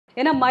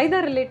ஏன்னா மைதா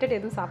ரிலேட்டட்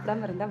எதுவும்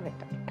சாப்பிடாம இருந்தால்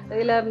பெட்டர்.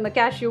 இல்லை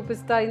கேஷ்யூ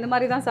பிஸ்தா இந்த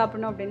மாதிரி தான்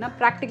சாப்பிடணும் அப்படின்னா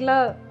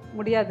ப்ராக்டிக்கலாக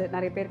முடியாது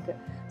நிறைய பேருக்கு.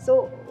 So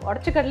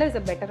உடச்சக்கடலை is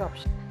a better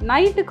option.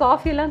 Night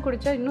காஃபியெல்லாம்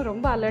குடித்தா இன்னும்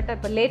ரொம்ப அலர்ட்டாக.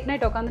 இப்போ லேட்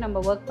நைட் உட்காந்து நம்ம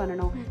ஒர்க்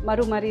பண்ணணும்,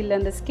 மாதிரி இல்லை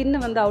இந்த ஸ்கின்னு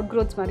வந்து அவுட்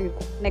க்ரோத்ஸ் மாதிரி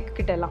இருக்கும் நெக்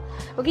கிட்டெல்லாம்.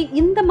 ஓகே,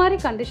 இந்த மாதிரி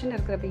கண்டிஷன்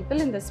இருக்கிற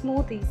பீப்புள் இந்த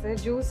ஸ்மூத்திஸு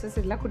ஜூஸஸ்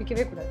இதெல்லாம்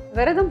குடிக்கவே கூடாது.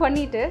 விரதம்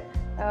பண்ணிவிட்டு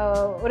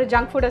ஒரு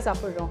ஜங்க் ஃபுட்டை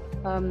சாப்பிட்றோம்,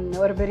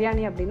 ஒரு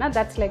பிரியாணி அப்படின்னா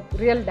that's like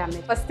real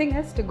damage. First thing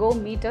is to go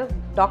meet a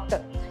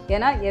doctor.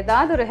 ஏன்னா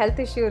ஏதாவது ஒரு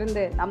ஹெல்த் இஷ்யூ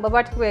இருந்து நம்ம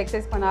பாட்டுக்கு போய்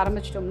எக்ஸசைஸ் பண்ண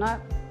ஆரம்பிச்சிட்டோம்னா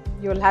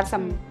you will have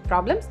some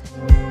problems.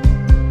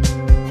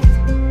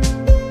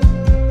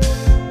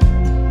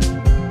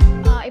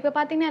 இப்போ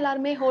பார்த்தீங்கன்னா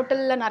எல்லாருமே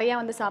ஹோட்டலில் நிறையா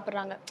வந்து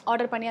சாப்பிட்றாங்க,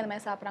 ஆர்டர் பண்ணி அந்த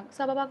மாதிரி சாப்பிட்றாங்க. ஸோ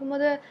அப்போ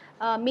பார்க்கும்போது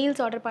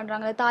மீல்ஸ் ஆர்டர்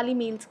பண்ணுறாங்க, தாலி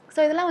மீல்ஸ். ஸோ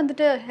இதெல்லாம்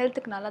வந்துட்டு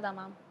ஹெல்த்துக்கு நல்லதா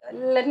ma'am?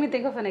 Let me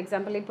think of an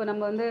example. இப்போ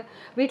நம்ம வந்து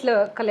வீட்டில்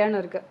கல்யாணம்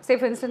இருக்குது, say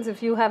for instance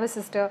if you have a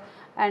sister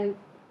and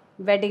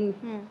wedding,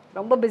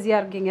 ரொம்ப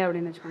பிஸியாக இருக்கீங்க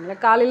அப்படின்னு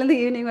வச்சுக்கோங்களேன்.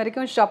 காலையிலேருந்து ஈவினிங்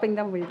வரைக்கும் ஷாப்பிங்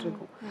தான் போயிட்டு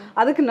இருக்கும்.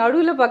 அதுக்கு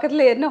நடுவில்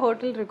பக்கத்தில் என்ன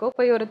ஹோட்டல் இருக்கோ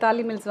போய் ஒரு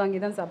தாலி மீல்ஸ்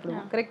வாங்கி தான்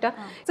சாப்பிடுவோம்,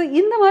 கரெக்டாக? ஸோ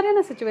இந்த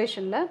மாதிரியான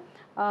சுச்சுவேஷனில்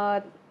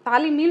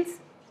தாலி மீல்ஸ்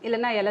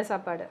இல்லைன்னா இலை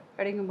சாப்பாடு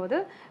அப்படிங்கும்போது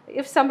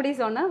if somebody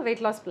is on a weight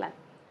loss plan,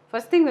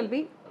 first thing will be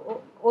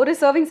ஒரு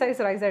சர்விங்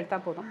சைஸ் ரைஸ்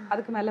எடுத்தால் போதும்,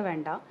 அதுக்கு மேலே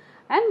வேண்டாம்.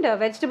 அண்ட்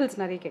வெஜிடபிள்ஸ்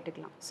நிறைய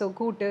கேட்டுக்கலாம். ஸோ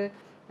கூட்டு,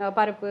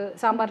 பருப்பு,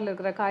 சாம்பாரில்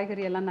இருக்கிற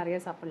காய்கறி எல்லாம் நிறைய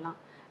சாப்பிட்லாம்.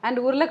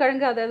 அண்ட்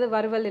உருளைக்கிழங்கு, அதாவது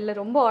வறுவல் இல்லை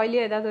ரொம்ப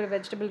ஆயிலியாக ஏதாவது ஒரு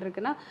வெஜிடபிள்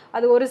இருக்குன்னா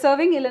அது ஒரு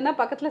சர்விங் இல்லைன்னா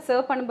பக்கத்தில்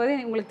சர்வ் பண்ணும்போதே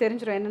உங்களுக்கு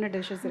தெரிஞ்சிடும் என்னென்ன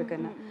டிஷ்ஷஸ்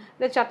இருக்குன்னு.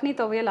 இந்த சட்னி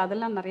துவையல்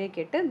அதெல்லாம் நிறைய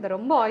கேட்டு இந்த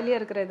ரொம்ப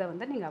ஆயிலியாக இருக்கிற இதை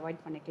வந்து நீங்கள்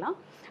அவாய்ட் பண்ணிக்கலாம்.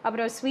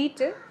 அப்புறம்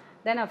ஸ்வீட்டு,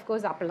 தென்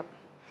அஃப்கோர்ஸ் அப்பளம்,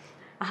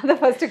 அதை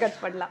ஃபஸ்ட்டு கட்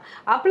பண்ணலாம்.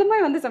 அப்பளமே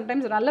வந்து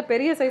சம்டைம்ஸ் நல்ல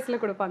பெரிய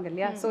சைஸில் கொடுப்பாங்க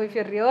இல்லையா? So if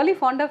your really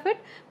fond of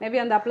it, maybe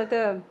அந்த அப்பளத்தை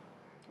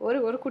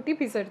ஒரு குட்டி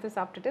பீஸ் எடுத்து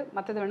சாப்பிட்டுட்டு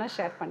மற்றது வேணால்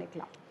ஷேர்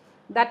பண்ணிக்கலாம்.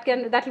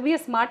 that will be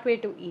a smart way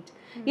to eat.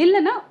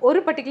 இல்லைன்னா ஒரு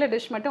பர்டிகுலர்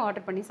டிஷ் மட்டும்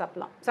ஆர்டர் பண்ணி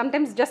சாப்பிடலாம்.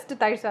 சம்டைம்ஸ் ஜஸ்ட்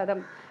தயிர்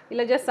சாதம்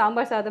இல்லை ஜஸ்ட்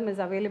சாம்பார் சாதம்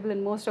is available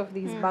in most of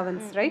these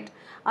Pavan's, right?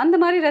 அந்த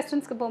மாதிரி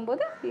ரெஸ்டாரண்ட்ஸ்க்கு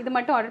போகும்போது இது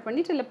மட்டும் ஆர்டர்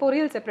பண்ணிட்டு இல்லை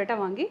பொரியல்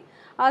செப்பரேட்டாக வாங்கி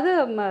அது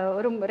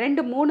ஒரு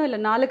 2, 3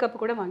 இல்லை 4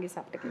 கப்பு கூட வாங்கி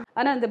சாப்பிட்டுக்கலாம்.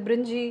 ஆனால் அந்த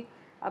பிரிஞ்சி,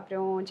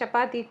 அப்புறம்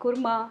சப்பாத்தி,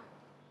 குருமா,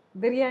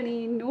 பிரியாணி,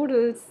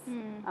 நூடுல்ஸ்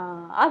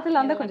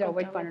அதெல்லாம் தான் கொஞ்சம்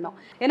அவாய்ட் பண்ணணும்.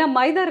 ஏன்னா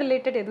மைதா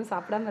ரிலேட்டட் எதுவும்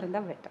சாப்பிடாம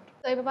இருந்தால் பெட்டர்.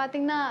 ஸோ இப்போ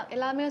பார்த்தீங்கன்னா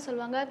எல்லாமே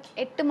சொல்லுவாங்க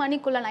 8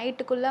 மணிக்குள்ளே,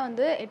 நைட்டுக்குள்ளே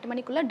வந்து 8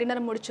 மணிக்குள்ளே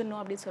டின்னர்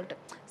முடிச்சிடணும் அப்படின்னு சொல்லிட்டு.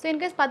 ஸோ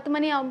இன்கேஸ் 10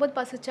 மணி ஆகும்போது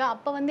பசிச்சா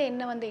அப்போ வந்து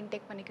என்ன வந்து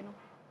இன்டேக் பண்ணிக்கணும்?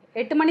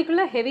 8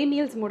 மணிக்குள்ளே ஹெவி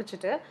மீல்ஸ்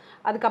முடிச்சுட்டு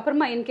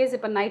அதுக்கப்புறமா இன்கேஸ்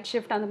இப்போ நைட்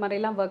ஷிஃப்ட் அந்த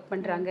மாதிரிலாம் ஒர்க்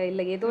பண்ணுறாங்க,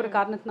 இல்லை ஏதோ ஒரு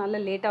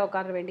காரணத்தினால லேட்டாக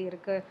உட்கார வேண்டி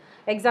இருக்குது,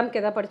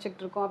 எக்ஸாமுக்கு எதாவது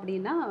படிச்சுக்கிட்டு இருக்கோம்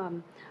அப்படின்னா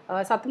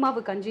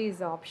சத்துமாவு கஞ்சி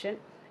இஸ் ஆப்ஷன்.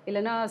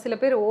 இல்லைனா சில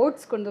பேர்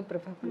ஓட்ஸ் கொண்டு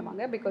ப்ரிஃபர்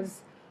பண்ணுவாங்க. பிகாஸ்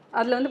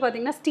அதில் வந்து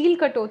பார்த்தீங்கன்னா ஸ்டீல்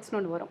கட் ஓட்ஸ்னு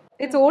ஒன்று வரும்.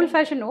 It's volt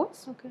fashion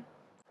oats. Okay,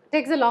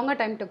 takes a longer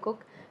time to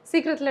cook,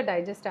 சீக்கிரத்தில்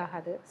டைஜஸ்ட்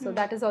ஆகாது. So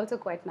that is also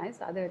quite nice.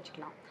 அதை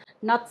வச்சுக்கலாம்.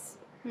 நட்ஸ்,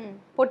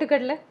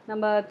 பொட்டுக்கடலை,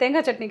 நம்ம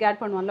தேங்காய் சட்னிக்கு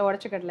ஆட் பண்ணுவோம்ல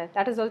உடச்சக்கடலை,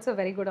 that is also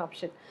very good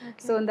option.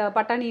 So இந்த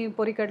பட்டாணி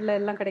பொரிக்கடலை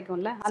எல்லாம்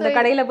கிடைக்கும்ல, அந்த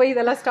கடையில் போய்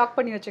இதெல்லாம் ஸ்டாக்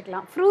பண்ணி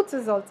வச்சுக்கலாம். Fruits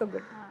is also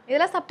good.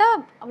 இதெல்லாம் சாப்பிட்டா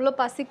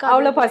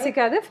அவ்வளோ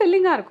பசிக்காது,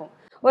 ஃபில்லிங்காக இருக்கும்.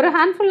 ஒரு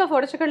ஹேண்ட்ஃபுல் ஆஃப்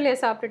உடச்சக்கடலையை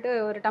சாப்பிட்டுட்டு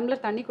ஒரு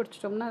டம்ளர் தண்ணி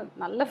குடிச்சிட்டோம்னா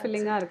நல்ல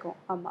ஃபில்லிங்காக இருக்கும்.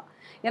 ஆமாம்,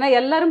 ஏன்னா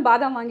எல்லாரும்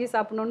பாதாம் வாங்கி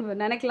சாப்பிடணும்னு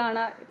நினைக்கலாம்,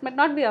 ஆனால் it might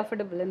not be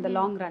affordable இந்த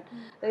லாங் ரன்.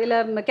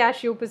 இல்லை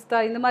கேஷ்யூ பிஸ்தா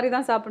இந்த மாதிரி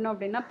தான் சாப்பிடணும்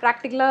அப்படின்னா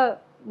ப்ராக்டிக்கலாக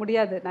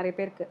முடியாது நிறைய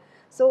பேருக்கு.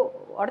 So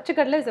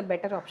உடச்சக்கடலை is a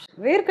better option.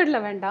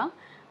 வேர்க்கடலை வேண்டாம்,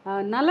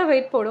 நல்லா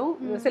வெயிட் போடும்.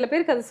 சில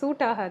பேருக்கு அது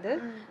சூட் ஆகாது,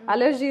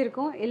 அலர்ஜி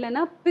இருக்கும்,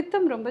 இல்லைன்னா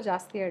பித்தம் ரொம்ப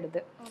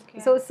ஜாஸ்தியாகிடுது.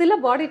 ஸோ சில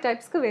பாடி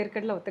டைப்ஸ்க்கு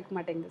வேர்க்கடலை ஒத்துக்க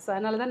மாட்டேங்குது. ஸோ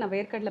அதனால தான் நான்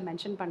வேர்க்கடலை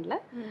மென்ஷன் பண்ணல.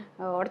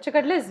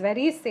 உடச்சக்கடலை இஸ்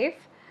வெரி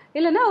சேஃப்.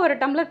 இல்லைன்னா ஒரு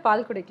டம்ளர்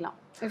பால் குடிக்கலாம்.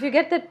 If you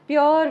get that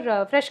pure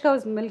fresh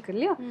கவுஸ் milk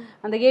இல்லையா,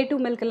 அந்த A2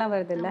 மில்க்லாம்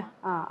வருது இல்லை,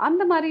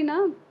 அந்த மாதிரினா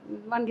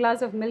 1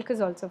 glass of milk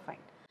is also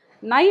fine.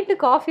 Night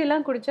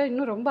காஃபியெல்லாம் குடித்தா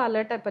இன்னும் ரொம்ப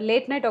அலர்ட்டாக. இப்போ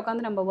லேட் நைட்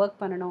உட்காந்து நம்ம ஒர்க்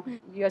பண்ணணும்,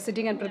 you are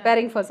sitting and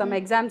preparing for some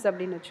exams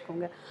அப்படின்னு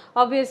வச்சுக்கோங்க.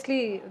 Obviously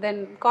then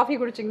coffee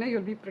குடிச்சிங்கன்னா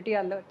you'll be pretty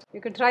alert. You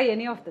can try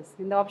any of this.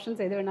 இந்த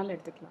ஆப்ஷன்ஸ் எது வேணாலும்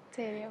எடுத்துக்கலாம்.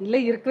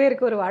 இல்லை இருக்கவே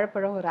இருக்குது, ஒரு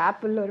வாழைப்பழம், ஒரு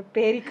ஆப்பிள், ஒரு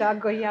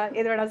பேரிக்காய், கொய்யா,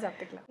 எது வேணாலும்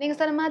சாப்பிட்டுக்கலாம். நீங்கள்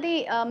சொன்ன மாதிரி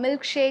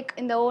மில்க் ஷேக்,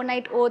 இந்த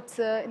ஓவர்நைட்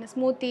ஓட்ஸு, இந்த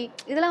ஸ்மூத்தி,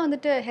 இதெல்லாம்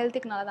வந்துட்டு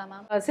ஹெல்த்துக்கு நல்லதா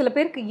மேம்? சில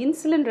பேருக்கு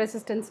இன்சுலின்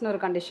ரெசிஸ்டன்ஸ்னு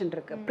ஒரு கண்டிஷன்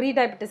இருக்குது, ப்ரீ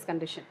டயபெட்டிஸ்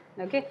கண்டிஷன்.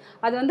 ஓகே,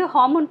 அது வந்து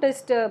ஹார்மோன்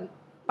டெஸ்ட்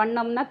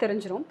பண்ணோம்னா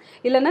தெரிஞ்சிடும்.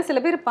 இல்லைன்னா சில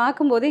பேர்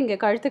பார்க்கும்போது இங்கே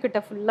கழுத்துக்கிட்ட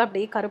ஃபுல்லாக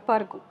அப்படியே கருப்பாக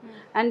இருக்கும்.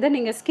 அண்ட் தென்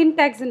இங்கே ஸ்கின்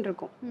டேக்ஸ்ன்னு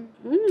இருக்கும்,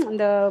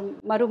 அந்த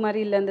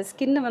மாதிரி இல்லை அந்த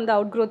ஸ்கின்னு வந்து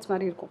அவுட் க்ரோத்ஸ்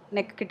மாதிரி இருக்கும்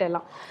நெக் கிட்ட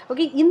எல்லாம்.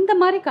 ஓகே, இந்த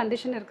மாதிரி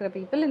கண்டிஷன் இருக்கிற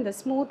பீப்புள் இந்த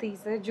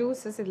ஸ்மூத்திஸு,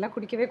 ஜூஸஸ் இதெல்லாம்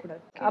குடிக்கவே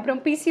கூடாது.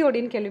 அப்புறம்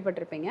பிசிஓடின்னு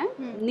கேள்விப்பட்டிருப்பீங்க,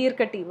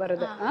 நீர்க்கட்டி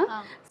வருது.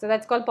 So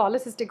that's call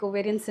polycystic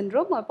ovarian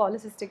syndrome R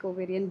polycystic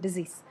ovarian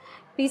disease.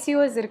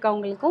 PCOS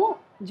இருக்கவங்களுக்கும்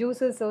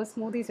ஜூஸஸோ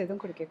ஸ்மூத்திஸ்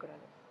எதுவும்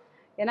குடிக்கக்கூடாது.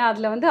 ஏன்னா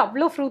அதில் வந்து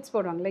அவ்வளோ ஃப்ரூட்ஸ்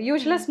போடுவாங்கல்ல.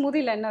 யூஸ்வலாக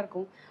ஸ்மூதியில் என்ன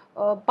இருக்கும்,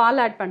 பால்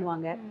ஆட்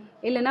பண்ணுவாங்க,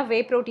 இல்லைனா வே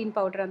ப்ரோட்டீன்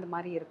பவுடர் அந்த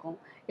மாதிரி இருக்கும்,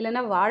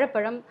 இல்லைனா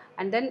வாழைப்பழம்,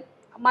 அண்ட் தென்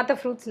மற்ற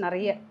ஃப்ரூட்ஸ்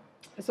நிறைய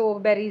ஸோ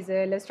பெர்ரீஸு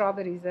இல்லை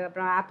ஸ்ட்ராபெரிஸு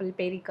அப்புறம் ஆப்பிள்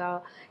பேரிக்கா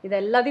இது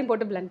எல்லாத்தையும்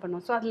போட்டு பிளெண்ட்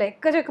பண்ணுவோம். ஸோ அதில்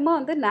எக்கச்சக்கமாக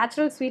வந்து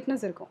நேச்சுரல்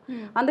ஸ்வீட்னஸ் இருக்கும்.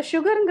 அந்த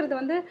சுகருங்கிறது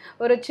வந்து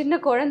ஒரு சின்ன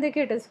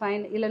குழந்தைக்கு இட் இஸ்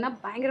ஃபைன், இல்லைனா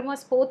பயங்கரமாக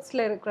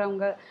ஸ்போர்ட்ஸில்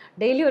இருக்கிறவங்க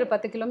டெய்லி ஒரு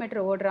 10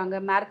 கிலோமீட்டர் ஓடுறாங்க,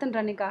 மேரத்தன்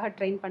ரன்னிங்காக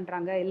ட்ரெயின்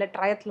பண்ணுறாங்க, இல்லை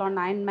ட்ரையத்லான்,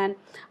 அயன்மேன்,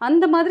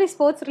 அந்த மாதிரி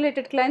ஸ்போர்ட்ஸ்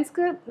ரிலேட்டட்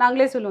கிளைண்ட்ஸ்க்கு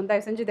நாங்களே சொல்லுவோம்,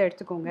 தயவு செஞ்சு இதை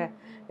எடுத்துக்கோங்க,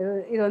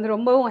 இது வந்து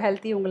ரொம்பவும்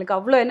ஹெல்த்தி, உங்களுக்கு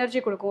அவ்வளோ எனர்ஜி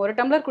கொடுக்கும். ஒரு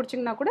டம்ளர்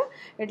குடிச்சிங்கன்னா கூட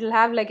it will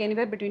have like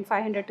anywhere between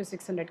 500 to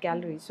 600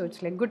 calories. So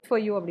it's like good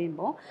for you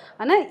அப்படிம்போம்.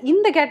 ஆனால்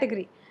இந்த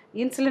கேட்டகரி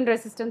இன்சுலின்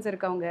ரெசிஸ்டன்ஸ்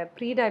இருக்கவங்க,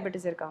 ப்ரீ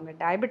டயபெட்டிஸ் இருக்கவங்க,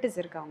 டயபெட்டிஸ்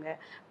இருக்கவங்க,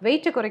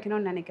 வெயிட்டை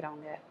குறைக்கணும்னு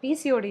நினைக்கிறவங்க,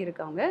 பிசிஓடி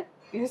இருக்கவங்க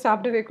இது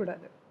சாப்பிடவே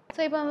கூடாது.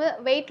 ஸோ இப்போ வந்து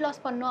வெயிட்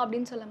லாஸ் பண்ணணும்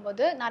அப்படின்னு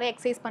சொல்லும்போது நிறைய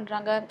எக்ஸசைஸ்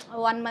பண்ணுறாங்க,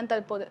 1 month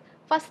அது போகுது.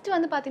 ஃபஸ்ட்டு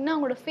வந்து பார்த்திங்கன்னா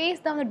அவங்களோட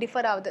ஃபேஸ் தான் வந்து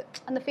டிஃபர் ஆகுது.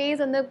 அந்த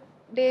ஃபேஸ் வந்து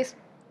டேஸ்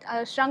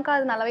ஷ்ரங்க்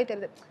ஆகுது நல்லாவே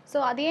தெரியுது. ஸோ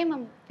அதே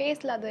மேம்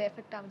ஃபேஸில் அது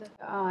எஃபெக்ட் ஆகுது.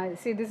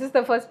 see this is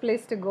the first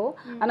place to go.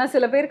 ஆனால்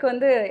சில பேருக்கு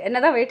வந்து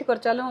என்னதான் வெயிட்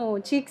குறைச்சாலும்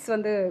சீக்ஸ்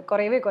வந்து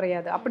குறையவே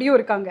குறையாது, அப்படியும்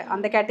இருக்காங்க,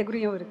 அந்த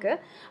கேட்டகரியும் இருக்குது.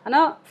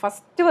 ஆனால்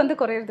ஃபஸ்ட்டு வந்து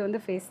குறையிறது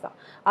வந்து ஃபேஸ் தான்.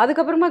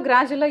 அதுக்கப்புறமா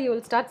கிராஜுவலாக you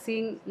will start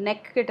seeing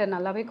neck கிட்ட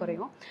நல்லாவே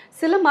குறையும்.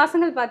 சில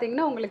மாதங்கள்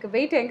பார்த்தீங்கன்னா உங்களுக்கு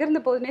வெயிட்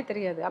எங்கேருந்து போகுதுன்னே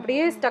தெரியாது,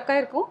 அப்படியே ஸ்டக்காக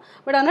இருக்கும்.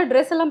 பட் ஆனால்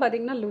ட்ரெஸ் எல்லாம்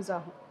பார்த்தீங்கன்னா லூஸ்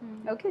ஆகும்.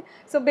 ஓகே,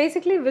 ஸோ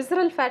பேசிக்லி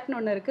விசரல் ஃபேட்னு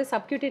ஒன்று இருக்குது,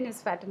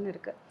 சப்க்யூட்டேனியஸ் ஃபேட்னு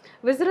இருக்குது.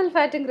 விசரல்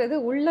ஃபேட்டுங்கிறது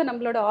உள்ள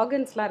நம்மளோட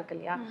ஆர்கன்ஸ்லாம் இருக்கு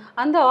இல்லையா,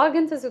 அந்த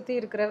ஆர்கன்ஸை சுற்றி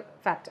இருக்கிற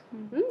ஃபேட்,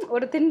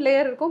 ஒரு தின்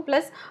லேயர் இருக்கும்,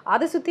 ப்ளஸ்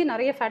அதை சுற்றி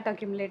நிறைய ஃபேட்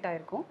அக்யூமுலேட்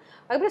ஆகிருக்கும்.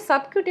 அதுக்கப்புறம்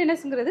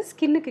சப்க்யூட்டேனியஸ்ங்கிறது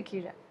ஸ்கின்னுக்கு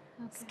கீழே,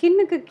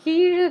 ஸ்கின்னுக்கு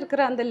கீழே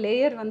இருக்கிற அந்த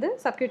லேயர் வந்து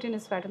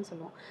சப்க்யூட்டேனியஸ் ஃபேட்னு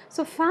சொல்லுவோம்.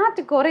 ஸோ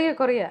ஃபேட் குறைய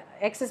குறைய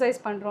எக்ஸசைஸ்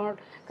பண்ணுறோம்,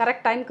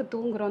 கரெக்ட் டைமுக்கு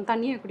தூங்குறோம்,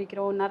 தண்ணியை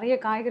குடிக்கிறோம், நிறைய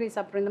காய்கறி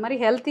சாப்பிட்றோம், இந்த மாதிரி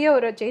ஹெல்த்தியாக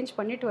ஒரு சேஞ்ச்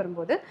பண்ணிட்டு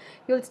வரும்போது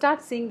you will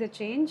start seeing the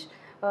change.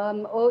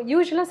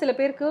 யூஸ்வலாக சில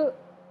பேருக்கு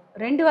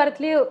 2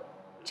 வாரத்துலேயே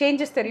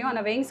சேஞ்சஸ் தெரியும்,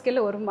 ஆனால் வெயிங்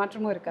ஸ்கேலில் ஒரு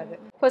மாற்றமும் இருக்காது.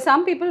 ஃபார்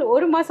சம் பீப்புள்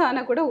 1 மாதம்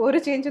ஆனால் கூட ஒரு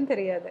சேஞ்சும்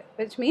தெரியாது,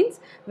 விச் மீன்ஸ்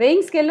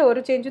வெயிங் ஸ்கேலில்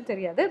ஒரு சேஞ்சும்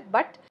தெரியாது.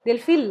 But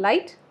they'll feel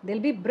light,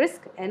 they'll be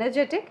brisk,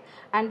 energetic,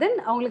 and then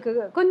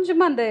அவங்களுக்கு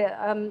கொஞ்சமாக அந்த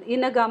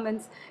இன்னர்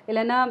கார்மெண்ட்ஸ்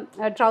இல்லைன்னா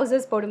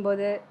ட்ரௌசர்ஸ்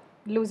போடும்போது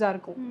லூஸாக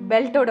இருக்கும்,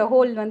 பெல்ட்டோட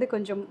ஹோல் வந்து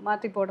கொஞ்சம்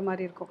மாற்றி போட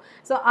மாதிரி இருக்கும்.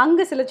 ஸோ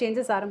அங்கே சில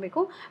சேஞ்சஸ்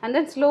ஆரம்பிக்கும். And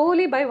then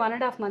slowly by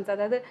 1.5 months,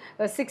 அதாவது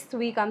 6th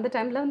week அந்த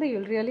டைமில் வந்து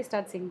you'll really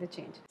start seeing the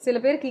change. சில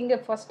பேருக்கு இங்கே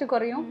ஃபஸ்ட்டு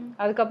குறையும்,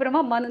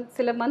 அதுக்கப்புறமா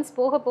சில மந்த்ஸ்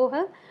போக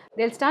போக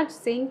they'll start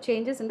seeing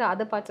changes in the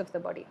other parts of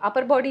the body.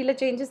 upper bodyல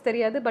changes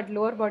தெரியாது, பட்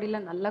lower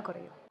bodyல நல்லா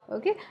குறையும்.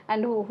 Okay,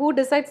 and who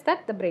decides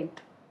that?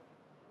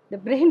 The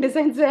brain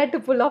decides where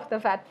to pull off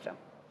the fat from.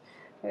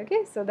 Okay,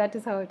 so that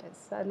is how it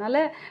is. அதனால்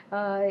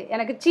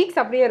எனக்கு seeks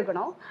அப்படியே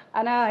இருக்கணும்,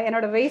 ஆனால்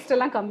என்னோடய waist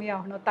எல்லாம்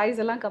கம்மியாகணும், தைஸ்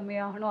எல்லாம்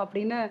கம்மியாகணும்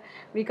அப்படின்னு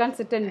we can't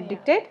sit and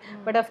dictate.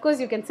 But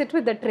of course you can sit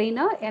with the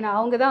trainer. ஏன்னா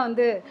அவங்க தான்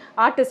வந்து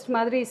ஆர்டிஸ்ட்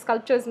மாதிரி,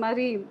 ஸ்கல்ப்சர்ஸ்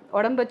மாதிரி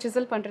உடம்பை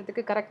சிசல்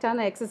பண்ணுறதுக்கு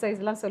கரெக்டான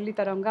எக்ஸசைஸ்லாம் சொல்லி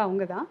தரவங்க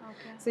அவங்க தான்.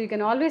 So you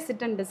can always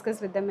sit and discuss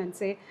with them and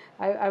say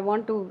I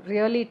want to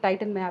really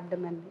Titan my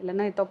abdomen,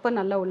 இல்லைன்னா தொப்பை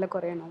நல்லா உள்ளே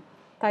குறையணும்,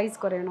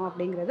 தைஸ் குறையணும்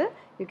அப்படிங்கிறது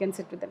you can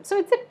sit with them. So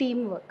it's a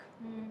team work.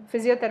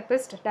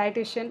 Physiotherapist,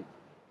 dietitian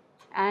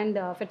and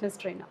fitness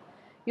trainer,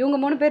 இவங்க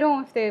 3 பேரும்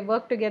if they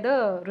work together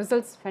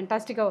results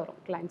ஃபேண்டாஸ்டிக்காக வரும்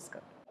கிளைண்ட்ஸ்க்கு.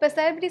 இப்போ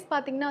celebrities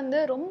பார்த்தீங்கன்னா வந்து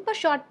ரொம்ப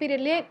ஷார்ட்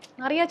பீரியட்லேயே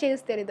நிறையா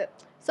சேஞ்சஸ் தெரியுது.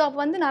 ஸோ அப்போ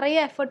வந்து நிறைய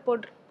எஃபர்ட்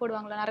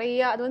போடுவாங்களா,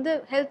 நிறைய அது வந்து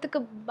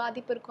ஹெல்த்துக்கு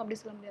பாதிப்பு இருக்கும் அப்படி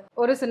சொல்ல முடியாது.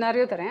 ஒரு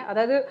சினாரியோ தரேன்,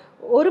 அதாவது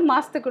 1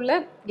 மாதத்துக்குள்ளே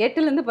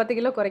 8லேருந்து 10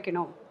 கிலோ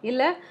குறைக்கணும்,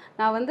 இல்லை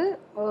நான் வந்து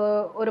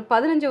ஒரு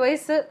 15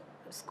 வயசு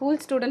ஸ்கூல்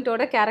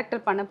ஸ்டூடெண்ட்டோட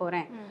கேரக்டர் பண்ண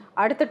போகிறேன்,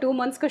 அடுத்த 2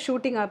 monthsக்கு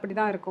ஷூட்டிங் அப்படி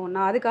தான் இருக்கும்,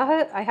 நான் அதுக்காக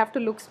I have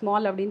to look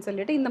small அப்படின்னு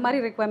சொல்லிட்டு இந்த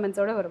மாதிரி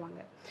ரெக்குவயர்மெண்ட்ஸோடு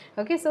வருவாங்க.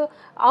 ஓகே, ஸோ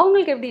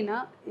அவங்களுக்கு எப்படின்னா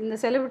இந்த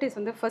செலிபிரிட்டிஸ்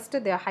வந்து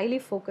first they are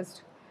highly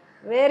focused,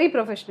 very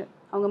professional.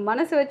 அவங்க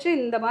மனசை வச்சு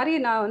இந்த மாதிரி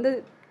நான் வந்து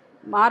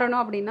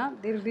மாறணும் அப்படின்னா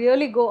they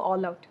really go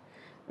all out.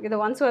 The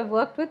ones who I've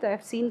worked with, I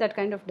have seen that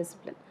kind of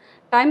discipline.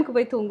 டைமுக்கு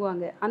போய்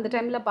தூங்குவாங்க, அந்த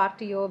டைமில்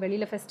பார்ட்டியோ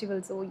வெளியில்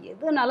ஃபெஸ்டிவல்ஸோ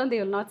எதுனாலும் they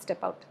will not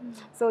step out.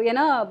 So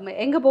ஏன்னா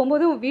எங்கே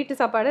போகும்போதும் வீட்டு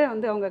சாப்பாடு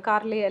வந்து அவங்க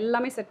கார்லேயே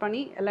எல்லாமே செட்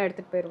பண்ணி எல்லாம்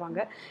எடுத்துகிட்டு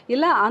போயிடுவாங்க.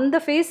 இல்லை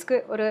அந்த ஃபேஸ்க்கு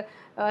ஒரு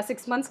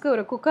 6 monthsக்கு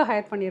ஒரு குக்கை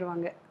ஹையர்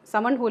பண்ணிடுவாங்க,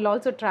 someone who will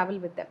also travel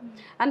with them,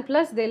 and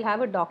plus they'll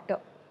have a doctor.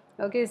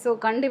 Okay, so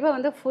கண்டிப்பாக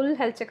வந்து ஃபுல்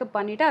ஹெல்த் செக்அப்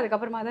பண்ணிவிட்டு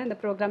அதுக்கப்புறமா தான் இந்த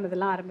ப்ரோக்ராம்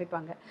இதெல்லாம்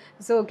ஆரம்பிப்பாங்க.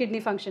 ஸோ கிட்னி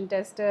ஃபங்க்ஷன்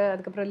டெஸ்ட்டு,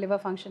 அதுக்கப்புறம்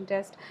liver function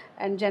test,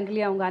 and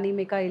generally அவங்க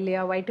அனிமிக்கா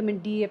இல்லையா,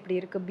 வைட்டமின் டி எப்படி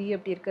இருக்குது, பி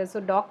எப்படி இருக்குது.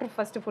 ஸோ டாக்டர்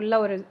ஃபஸ்ட்டு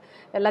ஃபுல்லாக ஒரு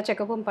எல்லா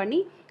செக்கப்பும்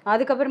பண்ணி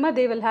அதுக்கப்புறமா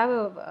they will have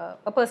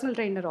a personal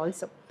trainer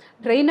also,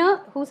 trainer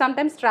who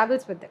sometimes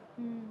travels with them.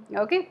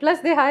 Okay,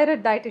 plus they higher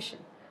a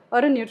dietitian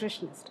or a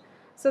nutritionist.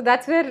 So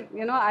that's where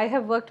I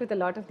have work with a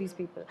lot of these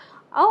people.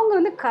 அவங்க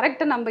வந்து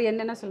கரெக்டாக நம்ம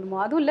என்னென்ன சொல்லுமோ,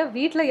 அதுவும் இல்லை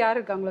வீட்டில் யார்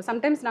இருக்காங்களோ,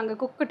 சம்டைம்ஸ் நாங்கள்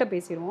குக்கிட்ட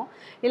பேசிடுவோம்,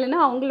 இல்லைன்னா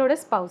அவங்களோட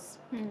ஸ்பவுஸ்,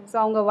 ஸோ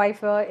அவங்க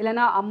ஒய்ஃபு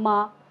இல்லைன்னா அம்மா,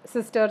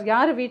 சிஸ்டர்,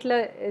 யார் வீட்டில்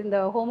இந்த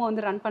ஹோமை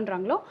வந்து ரன்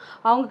பண்ணுறாங்களோ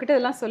அவங்கக்கிட்ட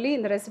இதெல்லாம் சொல்லி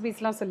இந்த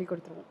ரெசிபீஸ்லாம் சொல்லி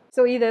கொடுத்துருவோம்.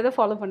 ஸோ இதை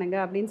ஃபாலோ பண்ணுங்க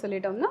அப்படின்னு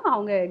சொல்லிட்டோம்னா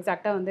அவங்க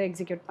எக்ஸாக்டாக வந்து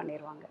எக்ஸிக்யூட்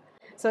பண்ணிடுவாங்க.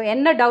 ஸோ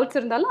என்ன டவுட்ஸ்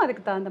இருந்தாலும்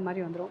அதுக்கு தகுந்த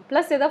மாதிரி வந்துடும்.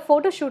 ப்ளஸ் ஏதாவது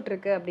ஃபோட்டோ ஷூட்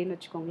இருக்குது அப்படின்னு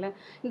வச்சுக்கோங்களேன்,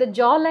 இந்த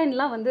ஜா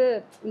லைன்லாம் வந்து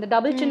இந்த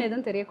டபுள் சின்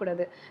எதுவும்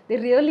தெரியக்கூடாது. தி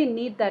ரியலி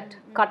நீட் தட்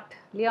கட்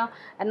இல்லையா,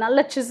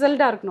 நல்ல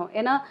சிசல்டாக இருக்கணும்.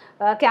 ஏன்னா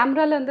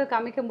கேமராவில் வந்து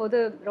காமிக்கும் போது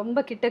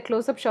ரொம்ப கிட்ட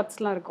க்ளோஸ்அப்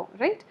ஷாட்ஸ்லாம் இருக்கும்,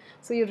 right?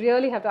 So you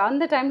really have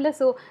அந்த டைமில்,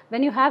 so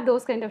when you have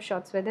those kind of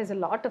shots where there is a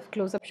lot of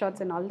close-up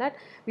shots and all that,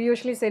 we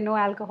usually say no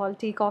alcohol,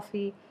 tea,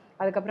 coffee,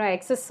 அதுக்கப்புறம்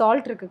excess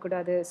salt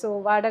இருக்கக்கூடாது. So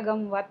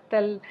வடகம்,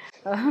 வத்தல்,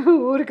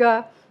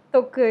 ஊறுகாய்,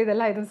 தொக்கு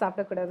இதெல்லாம் எதுவும்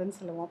சாப்பிடக்கூடாதுன்னு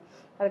சொல்லுவோம்.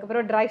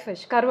 அதுக்கப்புறம் ட்ரை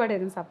ஃபிஷ், கருவாடு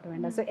எதுவும் சாப்பிட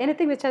வேண்டாம். So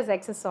anything which has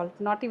excess salt,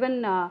 not even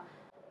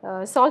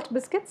salt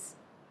biscuits.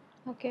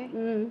 Okay.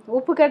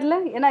 உப்பு கடலை,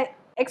 ஏன்னா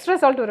எக்ஸ்ட்ரா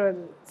சால்ட்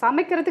வருது,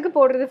 சமைக்கிறதுக்கு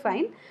போடுறது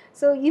ஃபைன்.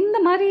 ஸோ இந்த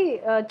மாதிரி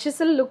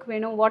சிசல் லுக்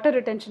வேணும், வாட்டர்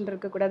ரிட்டென்ஷன்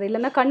இருக்கக்கூடாது,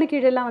 இல்லைன்னா கண்ணு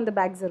கீழெல்லாம் வந்து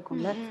பேக்ஸ்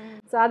இருக்கும்ல,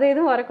 ஸோ அது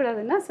எதுவும்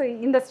வரக்கூடாதுன்னா ஸோ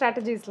இந்த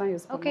ஸ்ட்ராட்டஜிஸ்லாம்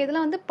யூஸ் பண்ணுவோம். ஓகே,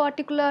 இதெல்லாம் வந்து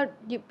பர்டிகுலர்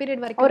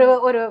பீரியட் வரைக்கும், ஒரு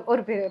ஒரு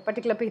ஒரு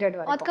பர்டிகுலர் பீரியட்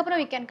வரைக்கும்.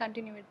 அதுக்கப்புறம் we can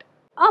continue it.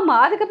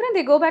 ஆமாம், அதுக்கப்புறம்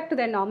they go back to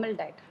their normal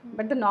diet.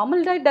 But the normal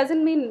diet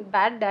doesn't mean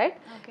bad diet.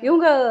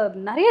 இவங்க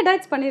நிறைய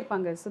டயட்ஸ்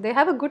பண்ணியிருப்பாங்க. So they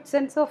have a good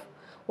sense of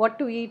what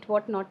to eat,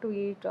 what not to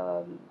eat,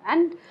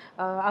 and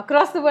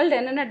across the world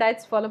என்னென்ன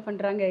diets follow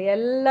பண்ணுறாங்க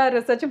எல்லா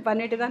ரிசர்ச்சும்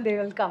பண்ணிட்டு தான் they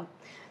will come.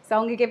 So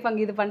அவங்க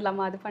கேட்பாங்க இது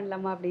பண்ணலாமா அது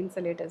பண்ணலாமா அப்படின்னு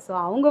சொல்லிட்டு. ஸோ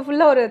அவங்க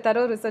ஃபுல்லாக ஒரு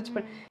தரோ ரிசர்ச்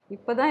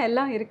இப்போ தான்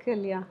எல்லாம் இருக்குது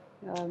இல்லையா,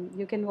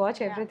 you can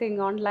watch every thing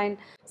online.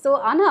 So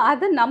ஆனால்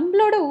அதை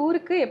நம்மளோட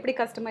ஊருக்கு எப்படி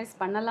கஸ்டமைஸ்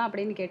பண்ணலாம்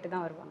அப்படின்னு கேட்டு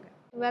தான் வருவாங்க.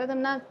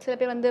 விரதம்னா சில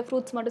பேர் வந்து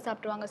ஃப்ரூட்ஸ் மட்டும்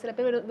சாப்பிடுவாங்க, சில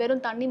பேர்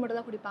வெறும் தண்ணி மட்டும்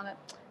தான் குடிப்பாங்க.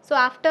 ஸோ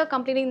ஆஃப்டர்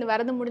கம்ப்ளீட்டிங் இந்த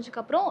விரதம்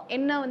முடிஞ்சதுக்கப்புறம்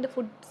என்ன வந்து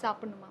ஃபுட்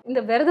சாப்பிடணுமா?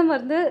 இந்த விரதம்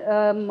வந்து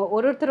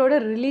ஒருத்தரோட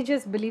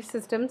ரிலீஜியஸ் பிலீஃப்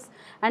சிஸ்டம்ஸ்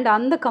அண்ட்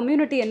அந்த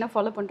கம்யூனிட்டி என்ன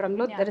ஃபாலோ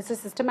பண்ணுறாங்களோ there is a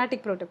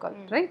systematic protocol,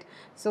 right?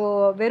 So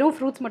வெறும்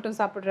ஃப்ரூட்ஸ் மட்டும்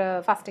சாப்பிட்ற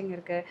ஃபாஸ்டிங்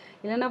இருக்குது,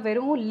 இல்லைனா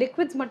வெறும்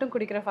லிக்விட்ஸ் மட்டும்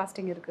குடிக்கிற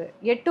ஃபாஸ்டிங் இருக்குது.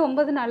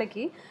 8-9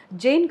 நாளைக்கு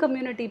ஜெயின்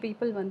கம்யூனிட்டி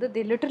பீப்புள் வந்து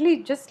தே literally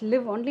just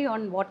live only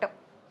on water.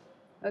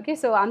 Okay,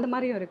 so அந்த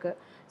மாதிரியும் இருக்குது.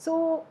 ஸோ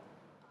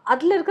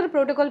அதில் இருக்கிற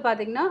ப்ரோட்டோகால்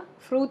பார்த்திங்கன்னா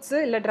ஃப்ரூட்ஸு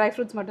இல்லை ட்ரை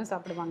ஃப்ரூட்ஸ் மட்டும்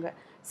சாப்பிடுவாங்க.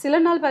 சில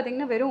நாள்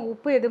பார்த்திங்கன்னா வெறும்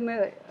உப்பு எதுவுமே,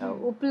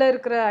 உப்பில்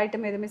இருக்கிற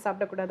ஐட்டம் எதுவுமே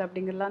சாப்பிடக்கூடாது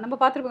அப்படிங்கிறலாம் நம்ம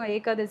பார்த்துருக்கோம்,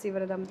 ஏகாதசி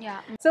விரதம்.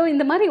 ஸோ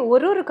இந்த மாதிரி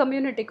ஒரு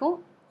கம்யூனிட்டிக்கும்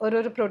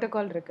ஒரு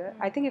ப்ரோட்டோகால் இருக்குது.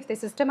 I think if they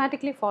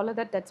systematically follow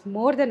that, that's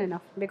more then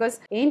enough. Because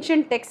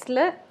ancient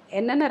டெக்ஸ்ட்டில்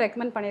என்னென்ன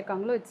recommend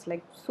பண்ணியிருக்காங்களோ it's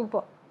like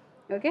super.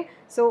 Okay,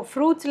 so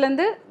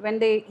ஃப்ரூட்ஸ்லேருந்து when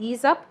they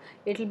ease up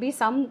it will be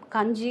some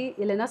கஞ்சி,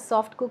 இல்லைனா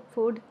சாஃப்ட் குக்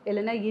ஃபுட்,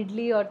 இல்லைனா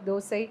idli R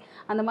dosa,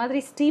 அந்த மாதிரி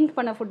steamed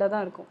பண்ண ஃபுட்டாக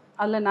தான் இருக்கும்.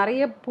 அதில்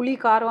நிறைய புளி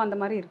காரம் அந்த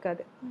மாதிரி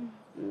இருக்காது.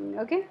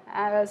 Okay,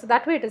 so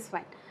that way it is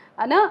fine.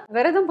 ஆனால்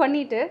விரதம்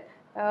பண்ணிவிட்டு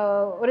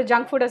ஒரு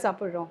ஜங்க் ஃபுட்டை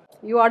சாப்பிட்றோம்,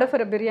 you order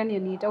for a biryani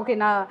and eat. Okay,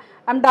 நான்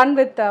I'm done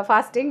with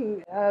fasting,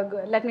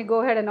 let me go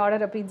head and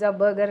order a pizza,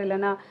 burger,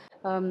 இல்லைனா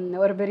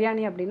ஒரு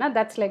பிரியாணி அப்படின்னா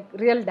தட்ஸ் லைக்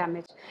ரியல்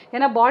டேமேஜ்.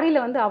 ஏன்னா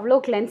பாடியில் வந்து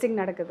அவ்வளோ கிளென்சிங்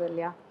நடக்குது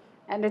இல்லையா,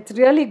 அண்ட் இட்ஸ்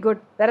ரியலி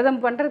குட். விரதம்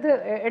பண்ணுறது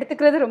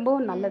எடுத்துக்கிறது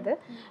ரொம்பவும் நல்லது.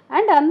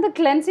 அண்ட் அந்த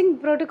கிளென்சிங்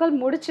ப்ரோட்டோகால்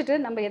முடிச்சுட்டு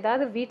நம்ம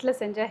ஏதாவது வீட்டில்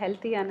செஞ்ச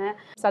ஹெல்த்தியான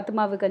சத்து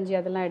மாவு கஞ்சி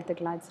அதெல்லாம்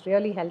எடுத்துக்கலாம். It's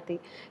really healthy.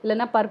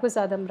 இல்லைனா பருப்பு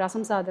சாதம்,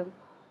 ரசம் சாதம்,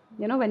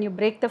 you know when you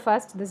break the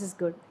fast this is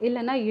good.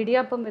 இல்லைனா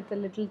இடியாப்பம் வித்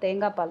லிட்டில்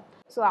தேங்காய் பால்.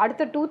 ஸோ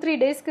அடுத்த 2-3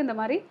 டேஸ்க்கு இந்த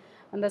மாதிரி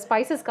அந்த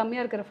ஸ்பைசஸ்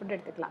கம்மியாக இருக்கிற ஃபுட்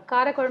எடுத்துக்கலாம்.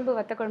 காரக்குழம்பு,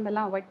 வத்த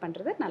குழம்பெல்லாம் அவாய்ட்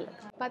பண்ணுறது நல்லது.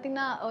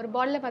 பார்த்திங்கன்னா ஒரு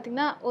பாடியில்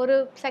பார்த்திங்கன்னா ஒரு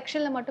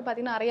செக்ஷனில் மட்டும்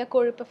பார்த்திங்கன்னா நிறைய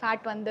கொழுப்பு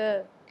ஃபேட் வந்து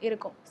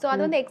இருக்கும். ஸோ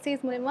அது வந்து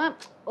எக்ஸசைஸ் மூலமா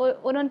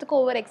ஒவ்வொன்றுத்துக்கும்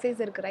ஒவ்வொரு எக்ஸசைஸ்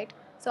இருக்குது, ரைட்?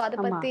 ஸோ அதை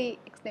பற்றி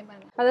எக்ஸ்பிளைன்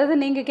பண்ணுங்க. அதாவது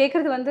நீங்கள்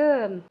கேட்குறது வந்து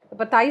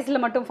இப்போ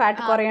தைஸில் மட்டும்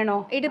ஃபேட்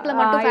குறையணும், இடுப்பில்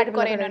மட்டும் ஃபேட்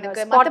குறையணும்,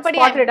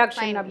 ஸ்பாட்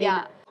ரிடக்ஷன் அப்படின்னு,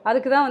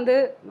 அதுக்கு தான் வந்து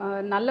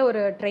நல்ல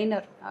ஒரு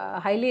trainer,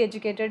 highly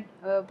educated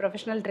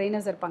professional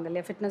trainers இருப்பாங்க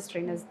இல்லையா, ஃபிட்னஸ்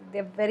ட்ரெயினர்ஸ்,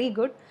 தேர் வெரி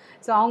குட்.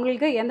 ஸோ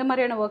அவங்களுக்கு எந்த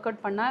மாதிரியான ஒர்க்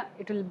அவுட் பண்ணால்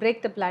it will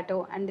break the Plato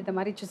and இந்த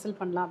மாதிரி சிசில்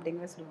பண்ணலாம்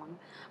அப்படிங்கிறத சொல்லுவாங்க.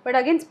 But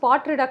again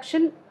spot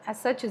reduction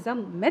as such is a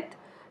myth.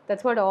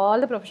 That's what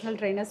all the professional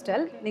trainers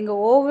del. நீங்கள்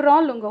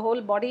ஓவரால் உங்கள்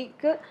ஹோல்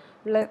பாடிக்கு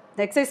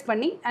எக்ஸசைஸ்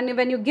பண்ணி and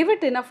when you give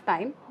it enough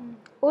time,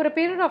 ஒரு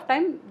period of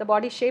time the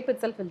body shape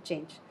it self will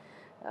change.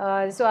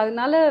 So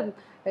அதனால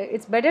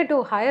it's better to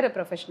higher a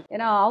professional.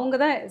 ஏன்னா அவங்க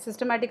தான்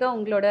சிஸ்டமேட்டிக்காக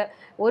உங்களோட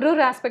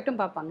ஒரு ஆஸ்பெக்டும்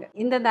பார்ப்பாங்க.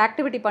 இந்த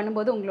ஆக்டிவிட்டி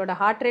பண்ணும்போது உங்களோட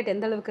ஹார்ட் ரேட்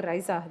எந்த அளவுக்கு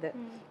ரைஸ் ஆகுது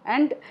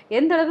அண்ட்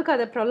எந்த அளவுக்கு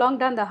அதை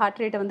ப்ரொலாங்டாக அந்த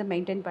ஹார்ட் ரேட்டை வந்து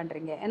மெயின்டைன்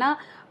பண்ணுறீங்க. ஏன்னா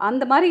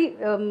அந்த மாதிரி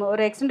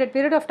ஒரு எக்ஸ்டெண்டட்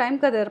பீரியட் ஆஃப்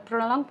டைமுக்கு அதை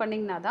ப்ரொலாங்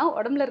பண்ணிங்கன்னா தான்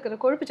உடம்புல இருக்கிற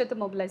கொழுப்பு சத்து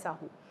மொபிலைஸ்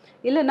ஆகும்.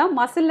 இல்லைன்னா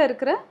மசிலில்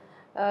இருக்கிற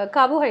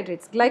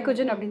கார்போஹைட்ரேட்ஸ்,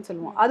 கிளைக்கோஜன் அப்படின்னு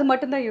சொல்லுவோம், அது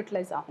மட்டும்தான்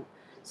யூட்டிலைஸ் ஆகும்.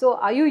 So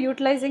are you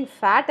utilizing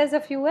fat as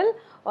a fuel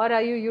or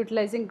are you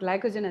utilizing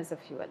glycogen as a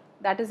fuel?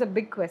 That is a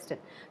big question.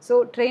 So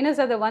trainers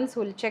are the ones who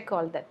will check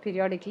all that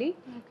periodically.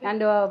 Okay. And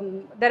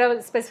there are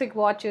specific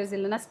watches,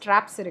 illana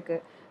straps irukku.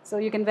 So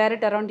you can wear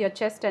it around your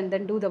chest and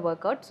then do the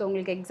workout. So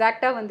உங்களுக்கு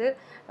எக்ஸாக்டாக வந்து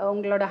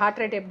உங்களோட heart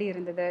rate எப்படி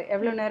இருந்தது,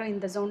 எவ்வளோ நேரம்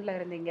இந்த ஜோனில்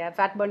இருந்தீங்க,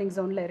 ஃபேட் பர்னிங்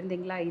ஜோனில்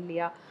இருந்தீங்களா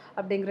இல்லையா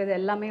அப்படிங்கிறது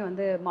எல்லாமே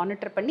வந்து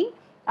மானிட்டர் பண்ணி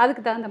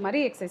அதுக்கு தகுந்த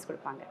மாதிரி எக்ஸசைஸ்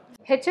கொடுப்பாங்க.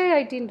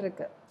 HIITன்னு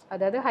இருக்குது,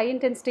 அதாவது high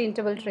intensity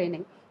interval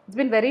training. It's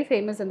been very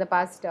famous in the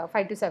past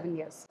 5 to 7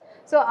 years.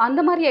 So அந்த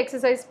மாதிரி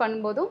எக்ஸசைஸ்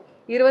பண்ணும்போதும்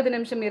 20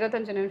 நிமிஷம்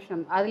 25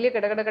 நிமிஷம் அதுலேயே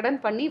கடன்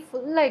பண்ணி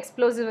ஃபுல்லாக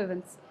எக்ஸ்ப்ளோசிவ்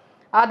இவெண்ட்ஸ்.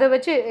 அதை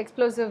வச்சு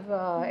எக்ஸ்ப்ளோசிவ்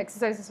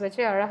எக்ஸசைசஸ்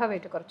வச்சு அழகாக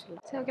வெயிட்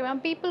குறைச்சிடலாம். சரி, okay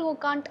ma'am. People who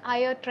Gantt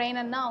higher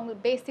ட்ரெயினர்னா அவங்க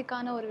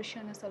பேசிக்கான ஒரு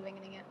விஷயம் என்ன சொல்வீங்க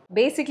நீங்கள்?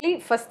 Basically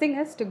first thing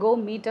is to go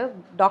meet a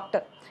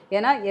doctor.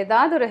 ஏன்னா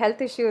ஏதாவது ஒரு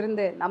ஹெல்த் இஷ்யூ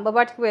இருந்து நம்ம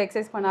பாட்டுக்கு போய்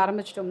எக்ஸசைஸ் பண்ண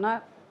ஆரம்பிச்சிட்டோம்னா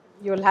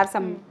you will have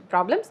some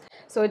problems.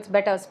 So it's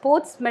better.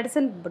 Sports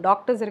medicine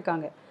doctors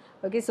இருக்காங்க.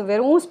 ஓகே, ஸோ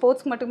வெறும்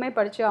ஸ்போர்ட்ஸ்க்கு மட்டுமே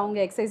படித்து அவங்க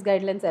எக்ஸசைஸ்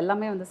கைட்லைன்ஸ்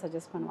எல்லாமே வந்து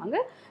சஜஸ்ட் பண்ணுவாங்க.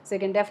 So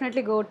you can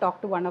definitely go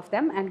talk to one of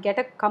them and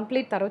get a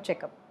complete தரோ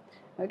செக்அப்.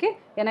 ஓகே,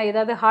 ஏன்னா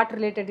ஏதாவது ஹார்ட்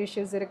ரிலேட்டட்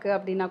இஷ்யூஸ் இருக்குது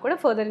அப்படின்னா கூட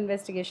ஃபர்தர்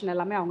இன்வெஸ்டிகேஷன்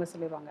எல்லாமே அவங்க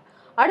சொல்லிடுவாங்க.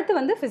 அடுத்து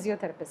வந்து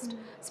ஃபிசியோதெரபிஸ்ட்.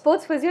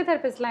 ஸ்போர்ட்ஸ்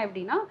ஃபிசியோதெரபிஸ்ட்லாம்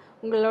எப்படின்னா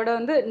உங்களோட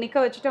வந்து நிற்க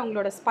வச்சுட்டு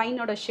உங்களோட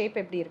ஸ்பைனோட ஷேப்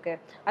எப்படி இருக்குது,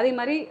 அதே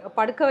மாதிரி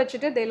படுக்க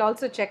வச்சுட்டு தேல்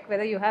also check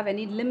whether you have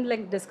any Lim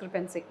length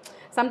discrepancy.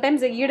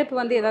 Sometimes இடுப்பு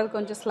வந்து ஏதாவது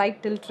கொஞ்சம் ஸ்லைட்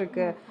டில்ட்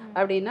இருக்குது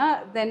அப்படின்னா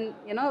then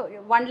you know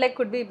one leg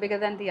could be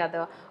figure than the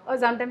other.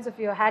 Sometimes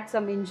if you had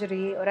some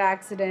injury ஒரு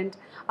ஆக்சிடென்ட்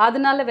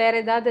அதனால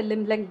வேறு ஏதாவது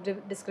லிம் லெங்க்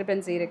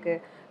டிஸ்கிரிபன்சி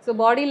இருக்குது. ஸோ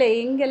பாடியில்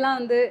எங்கெல்லாம்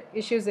வந்து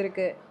இஷ்யூஸ்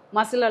இருக்குது,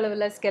 மசில்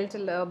அளவில்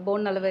ஸ்கெல்டல்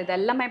போன் அளவு இது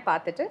எல்லாமே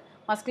பார்த்துட்டு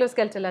மஸ்குலோ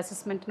ஸ்கெல்டல்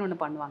அசஸ்மெண்ட்னு ஒன்று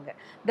பண்ணுவாங்க.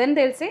 தென்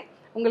தேல் சே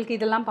உங்களுக்கு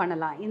இதெல்லாம்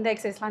பண்ணலாம், இந்த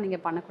எக்ஸசைஸ்லாம்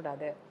நீங்கள்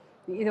பண்ணக்கூடாது,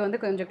 இது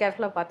வந்து கொஞ்சம்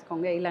கேர்ஃபுல்லாக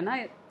பார்த்துக்கோங்க, இல்லைனா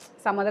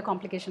some other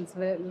complications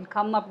will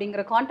come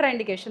அப்படிங்கிற கான்ட்ரா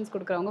இண்டிகேஷன்ஸ்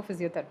கொடுக்குறவங்க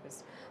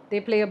physiotherapist. They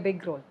play a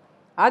big role.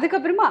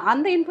 அதுக்கப்புறமா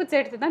அந்த இன்புட்ஸ்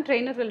எடுத்து தான்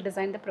trainer will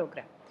design the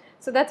program.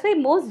 So that's why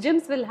most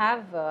gyms will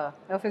have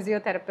a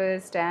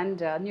physiotherapist and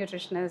a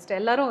nutritionist.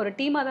 எல்லாரும் ஒரு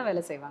டீமாக தான்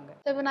வேலை செய்வாங்க.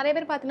 ஸோ இப்போ நிறைய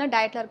பேர் பார்த்தீங்கன்னா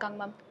டயட்டில் இருக்காங்க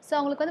மேம். ஸோ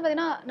அவங்களுக்கு வந்து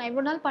பார்த்தீங்கன்னா நான்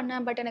இவ்வளோ நாள்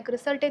பண்ணேன் பட் எனக்கு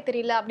ரிசல்ட்டே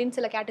தெரியல அப்படின்னு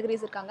சில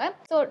கேட்டகரிஸ் இருக்காங்க.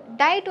 ஸோ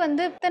டயட்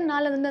வந்து இத்தனை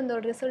நாள் வந்து அந்த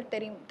ரிசல்ட்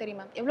தெரியும்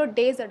மேம், எவ்வளோ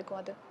டேஸ்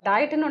எடுக்கும் அது?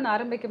 டயட்டுன்னு ஒன்று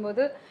ஆரம்பிக்கும்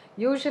போது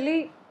யூஸ்வலி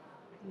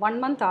 1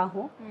 month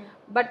ஆகும்.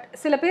 பட்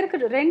சில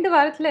பேருக்கு 2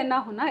 வாரத்தில் என்ன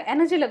ஆகும்னா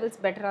எனர்ஜி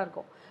லெவல்ஸ் பெட்டராக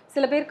இருக்கும்.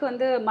 சில பேருக்கு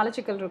வந்து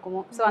மலச்சிக்கல்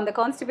இருக்கும். ஸோ அந்த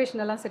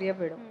கான்ஸ்டிபேஷன் எல்லாம் சரியாக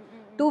போயிடும்.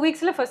 2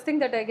 weeksல first thing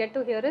that I get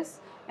to hear is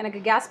எனக்கு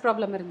கேஸ்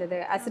ப்ராப்ளம் இருந்தது,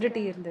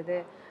 அசிடிட்டி இருந்தது,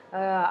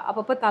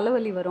 அப்பப்போ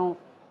தலைவலி வரும்,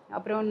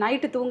 அப்புறம்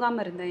நைட்டு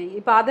தூங்காமல் இருந்தேன்,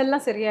 இப்போ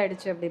அதெல்லாம்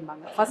சரியாயிடுச்சு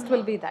அப்படிம்பாங்க. First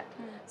will be that.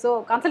 So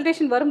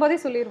consultation வரும்போதே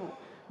சொல்லிடுவோம்,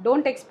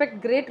 don't expect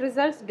great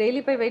results,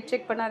 daily போய் வெயிட்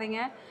செக் பண்ணாதீங்க,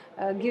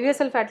 give your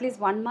self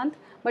at least 1 month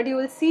but you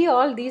will see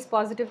all these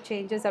positive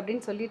changes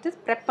அப்படின்னு சொல்லிட்டு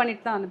ப்ரெப்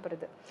பண்ணிட்டு தான்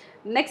அனுப்புறது.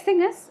 நெக்ஸ்ட்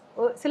திங் இஸ்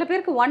சில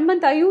பேருக்கு 1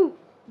 month ஆயும்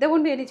there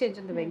won't be any change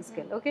in the weighing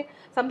scale. Okay,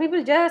 some people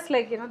just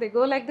like they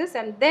go like this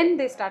and then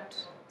they start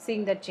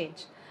seeing that change.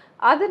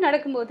 அது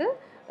நடக்கும்போது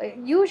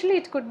usually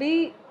it could be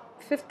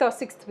 5th or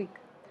 6th week.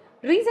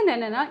 Reason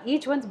என்னன்னா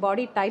each one's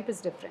body type is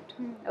different.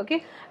 Okay,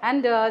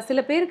 and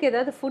சில பேருக்கு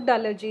ஏதாவது food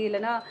allergy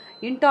இல்லைனா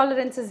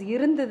இன்டாலரன்சஸ்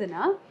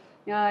இருந்ததுன்னா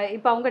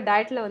இப்போ அவங்க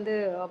டயட்டில் வந்து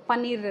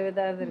பன்னீர்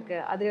ஏதாவது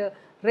இருக்குது, அது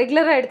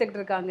ரெகுலராக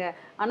எடுத்துக்கிட்டு இருக்காங்க,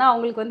 ஆனால்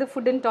அவங்களுக்கு வந்து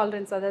ஃபுட்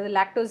இன்டாலரன்ஸ் அதாவது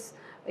லாக்டோஸ்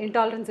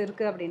இன்டாலரன்ஸ்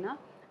இருக்குது அப்படின்னா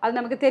அது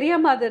நமக்கு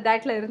தெரியாமல் அது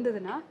டயட்டில்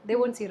இருந்ததுன்னா they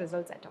won't see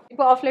results at all.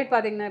 இப்போ ஆஃப் லைட்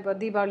பார்த்தீங்கன்னா இப்போ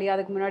தீபாவளி,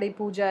 அதுக்கு முன்னாடி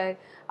பூஜை,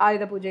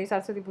 ஆயுத பூஜை,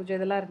 சரஸ்வதி பூஜை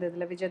இதெல்லாம்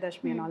இருந்ததுல,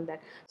 Vijayadashami and all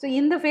that. So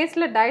இந்த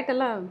ஃபேஸில் டயட்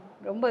எல்லாம்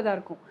ரொம்ப இதாக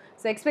இருக்கும்.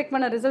 ஸோ எக்ஸ்பெக்ட்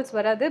பண்ண ரிசல்ட்ஸ்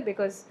வராது.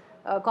 பிகாஸ்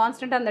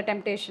கான்ஸ்டன்ட்டாக அந்த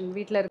டெம்டேஷன்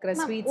வீட்டில் இருக்கிற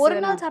ஸ்வீட்ஸ் ஒரு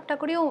நாள் சாப்பிட்டா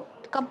கூட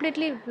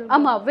கம்ப்ளீட்லி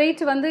ஆமாம்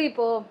வெயிட் வந்து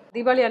இப்போது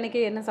தீபாவளி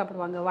அன்றைக்கி என்ன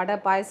சாப்பிடுவாங்க, வடை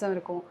பாயசம்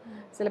இருக்கும்,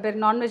 சில பேர்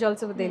non veg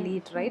also they'll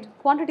eat, right?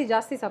 Quantity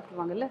ஜாஸ்தி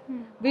சாப்பிடுவாங்கல்ல,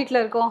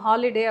 வீட்டில் இருக்கோம்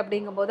ஹாலிடே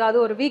அப்படிங்கும்போது அது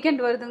ஒரு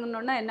வீக்கெண்ட்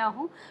வருதுங்கன்னா என்ன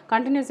ஆகும்,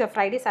 கண்டினியூஸாக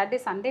Friday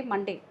Saturday Sunday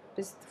Monday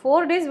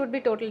 4 days would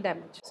be total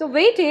damage. So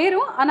wait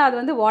ஏறும், ஆனால் அது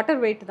வந்து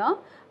வாட்டர் வெயிட் தான்,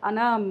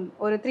 ஆனால்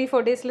ஒரு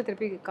 3-4 days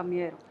திருப்பி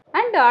கம்மியாயிரும்.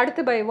 அண்ட்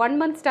அடுத்து by 1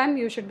 month's time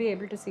you should be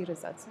able to see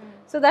results.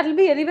 So that will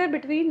be anywhere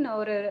between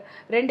ஒரு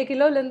 2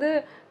 கிலோலேருந்து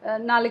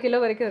 4 கிலோ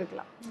வரைக்கும்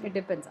இருக்கலாம். It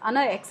depends.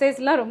 ஆனால்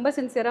எக்ஸசைஸ்லாம் ரொம்ப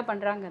சின்சியராக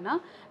பண்ணுறாங்கன்னா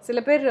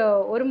சில பேர்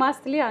 1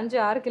 மாதத்துலேயே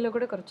 5-6 கிலோ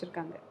கூட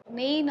குறைச்சிருக்காங்க.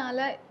 நெய்னால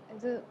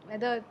இது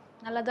எதோ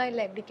நல்லதா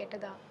இல்லை எப்படி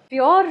கெட்டதா?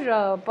 பியோர்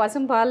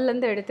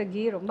பசும்பால்லேருந்து எடுத்த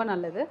கீ ரொம்ப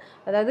நல்லது.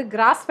 அதாவது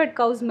கிராஸ் ஃபெட்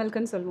கவுஸ்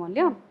மில்க்குன்னு சொல்லுவோம்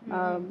இல்லையா,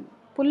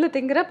 புல்லு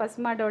திங்கிற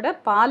பசுமாடோட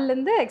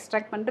பால்லேருந்து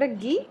எக்ஸ்ட்ராக்ட் பண்ணுற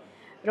கீ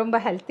ரொம்ப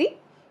healthy.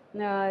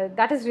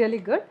 That is really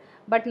good.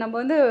 But நம்ம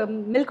வந்து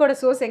மில்கோட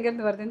சோர்ஸ்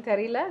எங்கேருந்து வருதுன்னு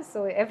தெரியல. So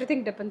every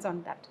thing depends on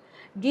that.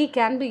 Key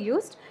can be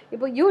used.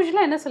 இப்போ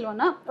யூஸ்வலாக என்ன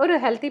சொல்லுவோன்னா ஒரு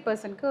ஹெல்த்தி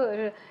பர்சனுக்கு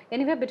ஒரு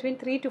anyway between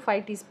 3 to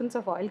 5 teaspoons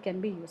of oil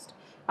can be used.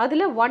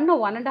 அதில் 1 or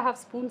 1.5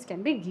 spoons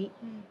can be key.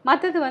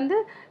 மற்றது வந்து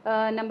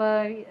நம்ம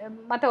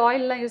மற்ற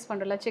ஆயிலெலாம் யூஸ்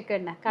பண்ணுறோம்ல,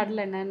 சிக்கெண்ணெய்,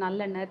 கடலெண்ணெய்,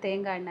 நல்லெண்ணெய்,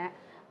 தேங்காய் எண்ணெய்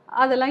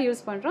அதெல்லாம்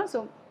யூஸ் பண்ணுறோம்.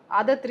 So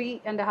other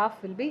 3.5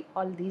 will be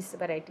all these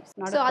varieties.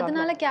 So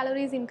அதனால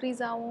கேலரிஸ்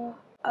இன்க்ரீஸ் ஆகும்.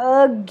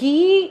 கீ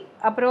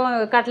அப்புறம்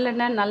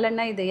கடலெண்ணெய்,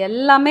 நல்லெண்ணெய் இது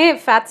எல்லாமே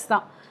ஃபேட்ஸ்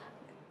தான்.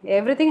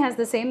 Every thing has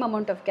the same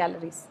amount of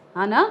calories.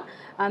 ஆனால்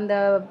அந்த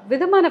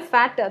விதமான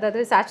ஃபேட்,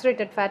 அதாவது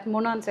saturated fat,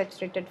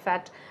 monounsaturated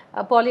fat,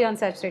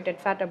 polyunsaturated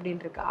fat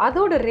அப்படின்னு இருக்கு,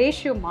 அதோட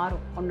ரேஷியோ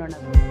மாறும் ஒன்று.